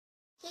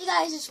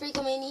guys, it's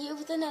Rico Mania here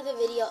with another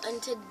video,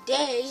 and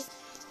today,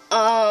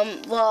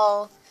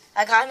 well,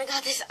 I kinda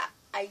got this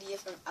idea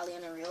from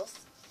Aliana Reels.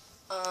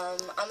 I'm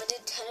gonna do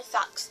 10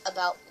 facts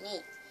about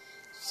me.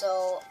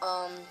 So,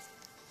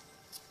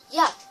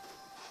 yeah.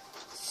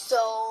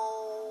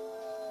 So,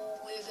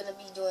 we're gonna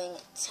be doing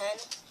 10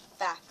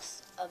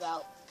 facts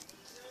about,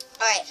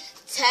 alright,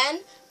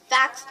 10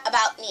 facts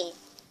about me.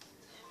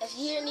 If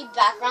you hear any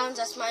backgrounds,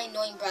 that's my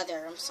annoying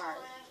brother, I'm sorry.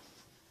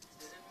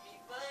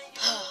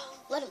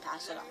 Let him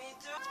pass it off.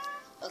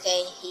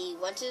 Okay, he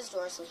went to his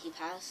door, so he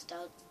passed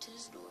out to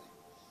his door.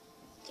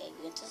 Okay,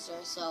 we went to his door,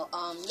 so,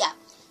 yeah.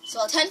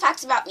 So, 10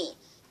 facts about me.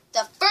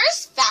 The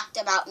first fact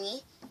about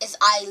me is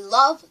I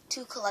love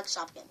to collect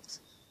Shopkins.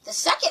 The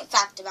second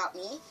fact about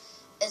me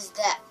is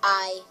that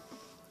I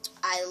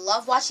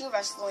love watching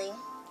wrestling,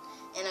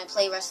 and I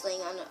play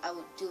wrestling I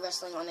would do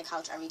wrestling on the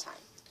couch every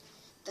time.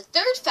 The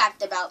third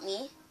fact about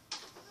me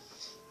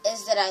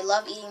is that I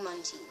love eating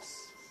munchies.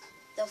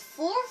 The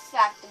fourth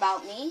fact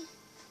about me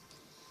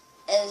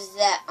is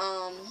that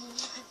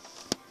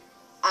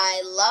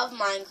I love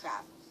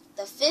Minecraft.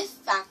 The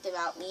fifth fact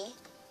about me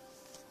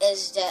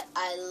is that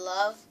I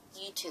love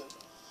YouTube.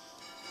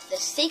 The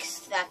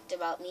sixth fact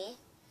about me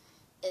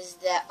is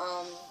that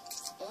oh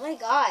my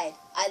god,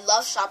 I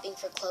love shopping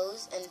for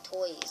clothes and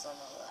toys and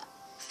all that.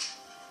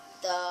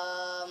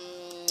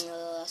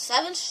 The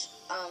seventh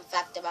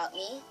fact about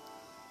me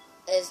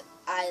is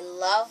I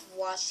love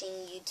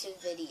watching YouTube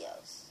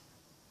videos.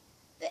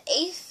 The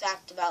eighth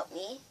fact about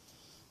me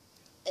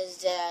is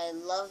that I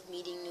love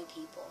meeting new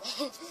people.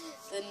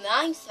 The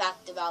ninth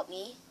fact about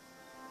me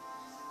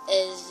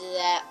is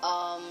that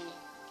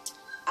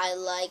I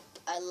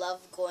love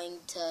going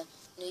to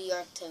New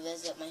York to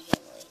visit my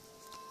family.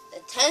 The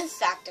 10th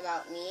fact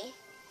about me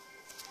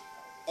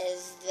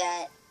is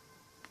that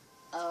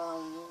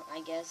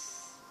I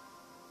guess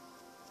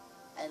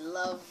I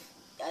love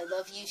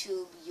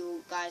YouTube.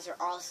 You guys are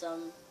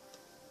awesome.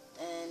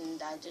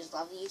 And I just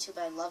love YouTube.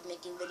 I love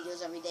making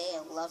videos every day.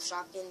 I love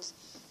Shopkins.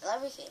 I love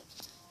everything.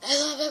 I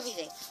love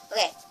everything.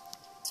 Okay.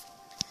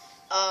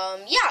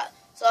 Yeah.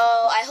 So,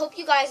 I hope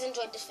you guys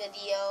enjoyed this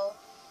video.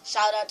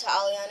 Shout out to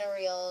Aliana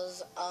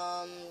Reels.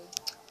 I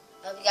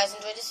hope you guys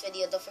enjoyed this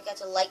video. Don't forget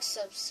to like,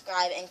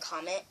 subscribe, and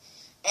comment.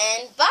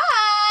 And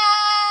bye!